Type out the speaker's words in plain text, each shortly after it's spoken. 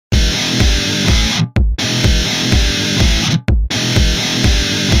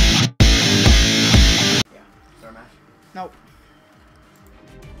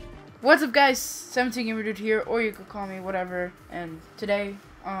What's up, guys? 17 Gamer Dude here, or you could call me whatever. And today,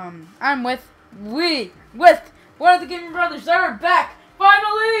 I'm with one of the Gaming Brothers that are back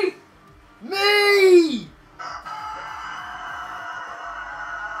finally. Me.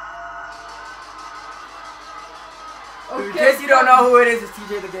 Okay, in case you don't know who it is, it's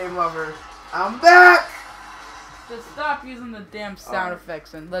TJ the Game Lover. I'm back. Just stop using the damn sound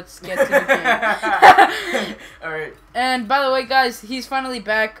effects and let's get to the game. Alright. And by the way, guys, he's finally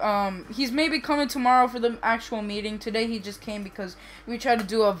back. He's maybe coming tomorrow for the actual meeting. Today he just came because we tried to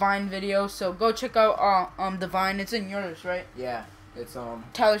do a Vine video. So go check out the Vine. It's in yours, right? Yeah. It's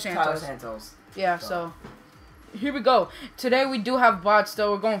Tyler Santos. Tyler Santos. Yeah. So here we go. Today we do have bots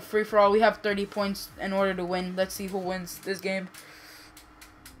though. We're going free for all. We have 30 points in order to win. Let's see who wins this game.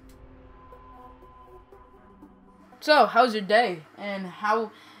 So, how's your day? And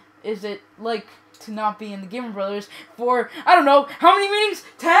how is it like to not be in the Gamer Brothers for, I don't know, how many meetings?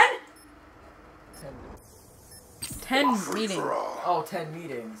 10? 10 meetings. Oh, 10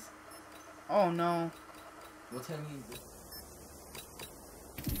 meetings. Oh, no. Well, 10 meetings.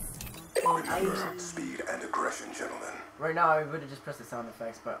 Speed and aggression, gentlemen. Right now, I would have just pressed the sound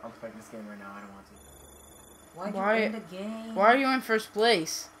effects, but I'm playing this game right now. I don't want to. Why'd you end the game? Why are you in first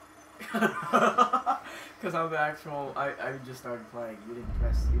place? Because I'm the actual. I just started playing. You didn't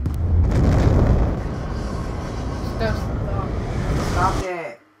press. Stop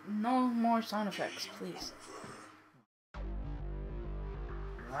it. No more sound effects, please.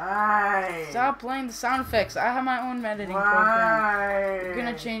 Why? Stop playing the sound effects. I have my own editing program. We're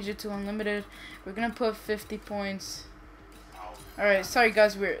gonna change it to unlimited. We're gonna put 50 points. Alright, sorry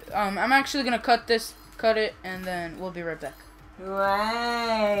guys, I'm actually gonna cut it, and then we'll be right back.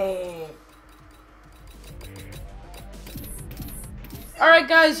 Why? Alright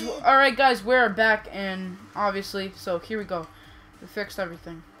guys, we're back, and obviously, so here we go. We fixed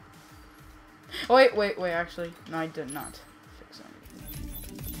everything. Oh, wait, actually, no, I did not fix anything.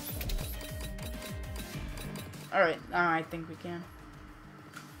 Alright, I think we can.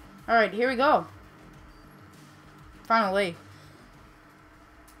 Alright, here we go. Finally.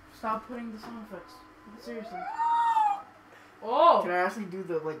 Stop putting the sound effects. Seriously. Oh! Can I actually do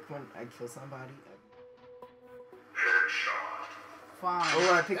the, like, when I kill somebody? Fine. Oh,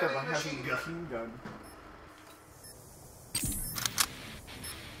 when I pick up a heavy machine gun.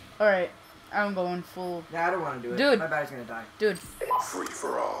 Alright, I'm going full. Nah, I don't want to do it. Dude. My battery's gonna die. Dude. Free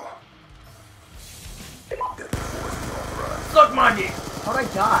for all. Suck my dick! How'd I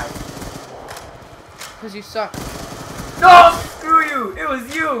die? Because you suck. No! Screw you! It was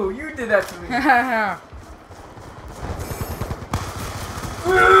you! You did that to me!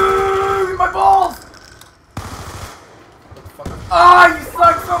 My balls! Ah, you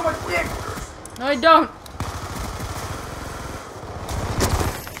suck so much dick! No, I don't.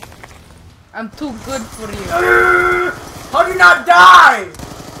 I'm too good for you. How do you not die?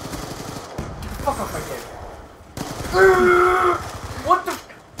 Fuck off my dick. What the?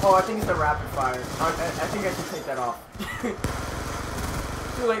 Oh, I think it's the rapid fire. I think I should take that off.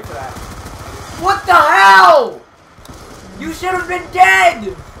 Too late for that. What the hell? You should have been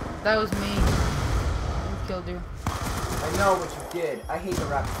dead! That was me. I killed you. I know what you did. I hate the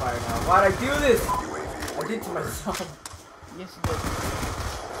rapid fire now. Why'd I do this? I did to myself. Yes, you did.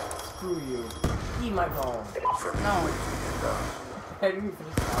 Screw you. Eat my ball. No. I didn't even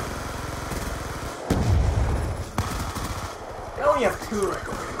finish that. I only have 2.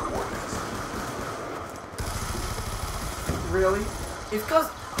 Really? It's cause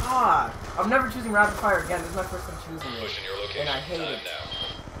I'm never choosing rapid fire again. This is my first time choosing it, and I hate it.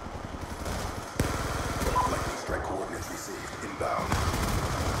 Lightning strike coordinates received inbound.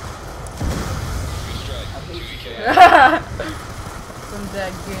 I hate it. Isn't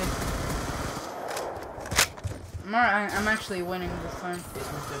that good? I'm actually winning this time. This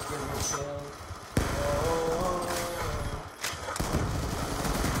one's just getting killed. Oh.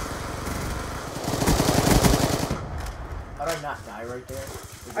 How did I not die right there?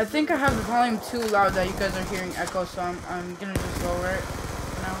 I think I have the volume too loud that you guys are hearing echo, so I'm gonna just lower it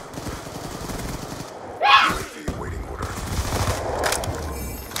now. Waiting orders.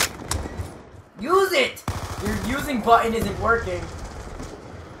 Use it! Your using button isn't working.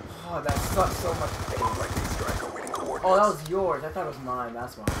 Oh, that sucks so much. Lightning strike awaiting coordinates. Oh, that was yours. I thought it was mine.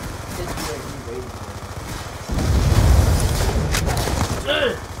 That's why. It said UAV waiting for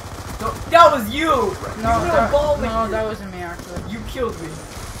it. That was you! No, that wasn't me actually. You killed me.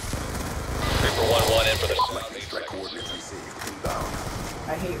 Reaper 1-1 in for the Lightning strike coordinates received inbound. I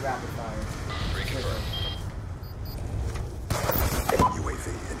hate rapid fire. UAV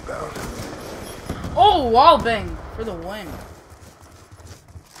inbound. Oh, wall bang for the win.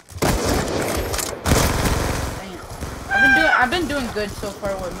 I've been doing good so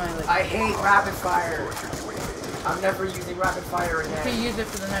far with my like. I hate rapid fire. I'm never using rapid fire again. You can use it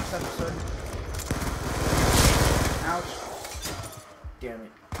for the next episode. Ouch. Damn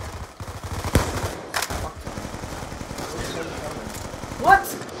it. What?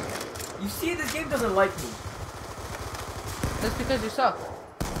 You see, this game doesn't like me. That's because you suck.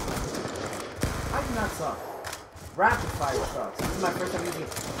 I do not suck. Rapid fire sucks. This is my first time using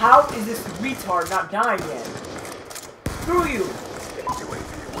it. How is this retard not dying yet? Screw you!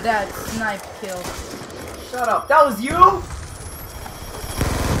 That snipe kill. Shut up. That was you?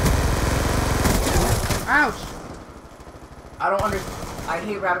 Ouch. I don't understand. I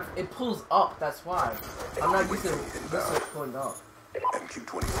hate rapid. It pulls up. That's why. I'm not used to this pulling up.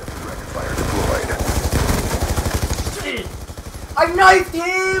 MQ-27 rapid fire deployed. I knifed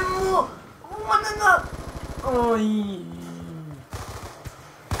him! Oh,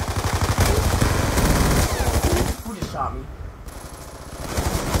 who just shot me?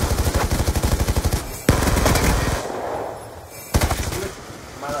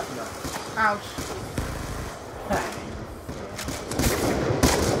 My lucky no. Ouch.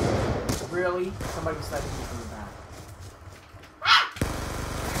 Really? Somebody was sniping me from the back.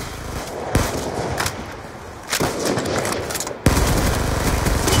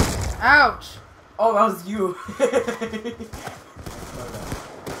 Ouch. Oh, that was you.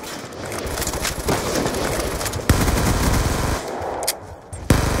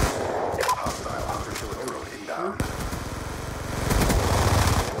 Hostile hunter-killer drone inbound.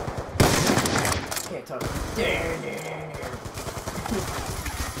 Can't touch me.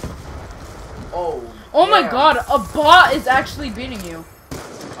 Oh. Oh my damn. god, a bot is actually beating you.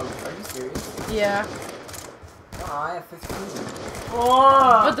 Are you serious? Yeah. I have 15.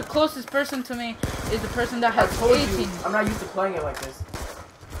 Oh. But the closest person to me is the person that I has told 18. you, I'm not used to playing it like this.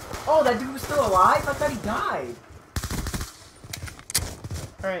 Oh, that dude was still alive? I thought he died.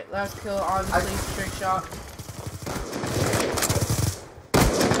 Alright, last kill, obviously, trick shot.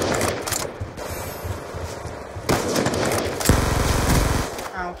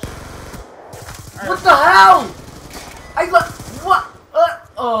 Ouch. All What the hell? What?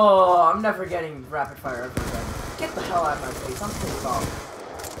 Oh, I'm never getting rapid fire ever again. Get the hell out of my face. I'm pissed off.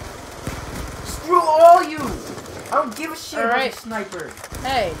 Screw all you! I don't give a shit about Alright. a sniper.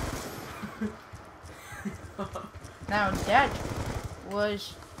 Hey. Now that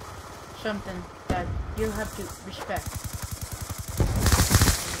was something that you have to respect.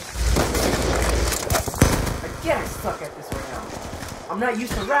 Again, I suck at this right now. I'm not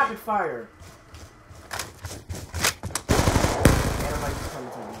used to rapid fire. And I'm not used to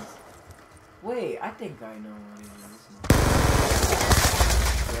coming to these. Wait, I think I know what it is.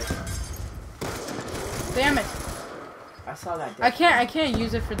 Damn it! I saw that. I can't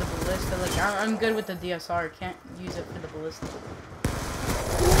use it for the ballista. Like I'm good with the DSR. I can't use it for the ballista.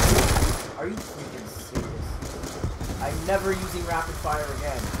 Are you freaking serious? I'm never using rapid fire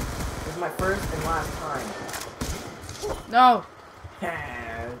again. This is my first and last time. No, Did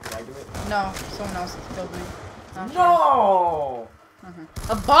I do it? no, someone else has killed me. Not No! sure.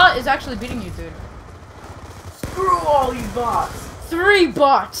 A bot is actually beating you, dude. Screw all these bots! 3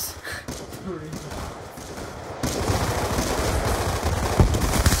 bots.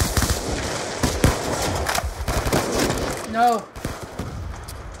 No.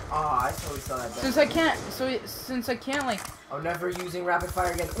 Ah, I totally saw that. Since I can't like. I'm never using rapid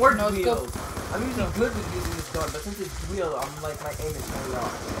fire again. Or No wheels. scope. I'm usually good with using this gun, but since it's wheel, I'm like my aim is really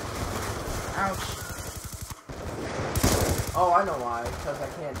off. Ouch. Oh, I know why. Because I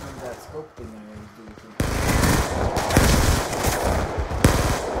can't do that scope thing I always do.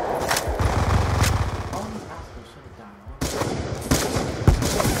 All these assholes should have died.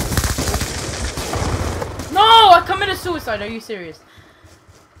 No, I committed suicide. Are you serious?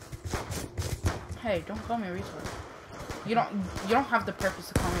 Hey, don't call me a retard. You don't have the purpose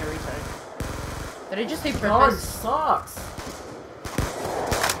to call me a retard. Did I just say God purpose? sucks.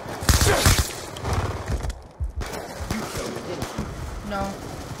 You killed me, didn't you? No.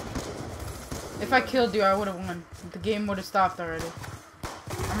 If I killed you, I would have won. The game would have stopped already.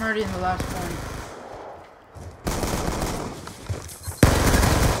 I'm already in the last point.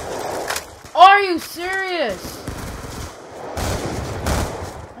 Are you serious?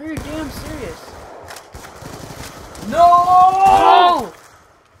 Are you damn serious? No! Oh!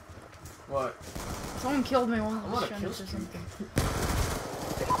 What? Someone killed me while I I'm was on a trying kill to do streak. something.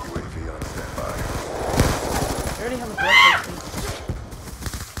 UAV on standby. I already have a blood streak.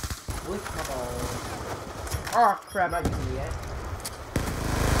 With my balls. Oh I'm crap. not using it yet.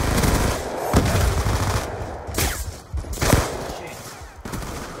 Shit.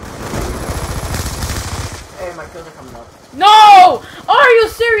 Hey, my my kills are coming up. No! Are you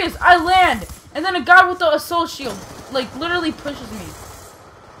serious? I land, and then a guy with the assault shield, like, literally pushes me.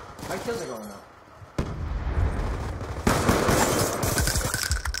 My kills are going up.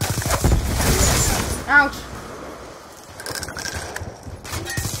 Ouch.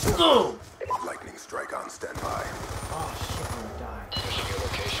 Go! Lightning strike on standby. Oh shit, I'm gonna die. Pushing your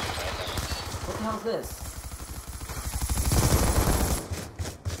location right now. What the hell is this?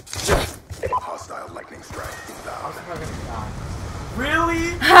 Hostile lightning strike I'm inbound. surprised I didn't die.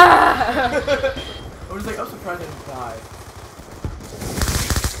 Really? I was like, I'm surprised I didn't die.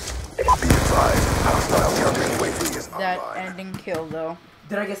 Be advised, hostile counter UAV is That online. ending kill, though.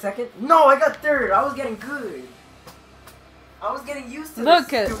 Did I get second? No, I got third. I was getting good. I was getting used to Look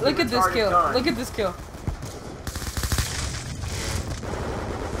this at stupid this retarded kill. gun. Look at this kill.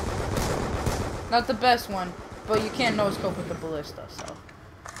 Not the best one, but you can't no scope with the ballista, so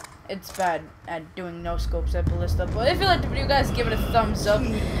it's bad at doing no scopes at ballista. But if you like the video, guys, give it a thumbs up.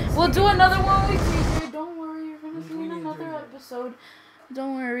 We'll do another one with you. Don't worry, you're gonna see in another episode.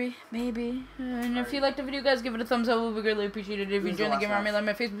 Don't worry, maybe. And if you like the video, guys, give it a thumbs up. We'll be greatly appreciated. If you enjoyed the game, like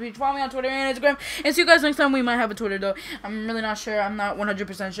my Facebook page, follow me on Twitter and Instagram. And see you guys next time. We might have a Twitter, though. I'm really not sure. I'm not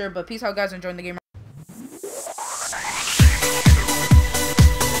 100% sure. But peace out, guys. Enjoying the game.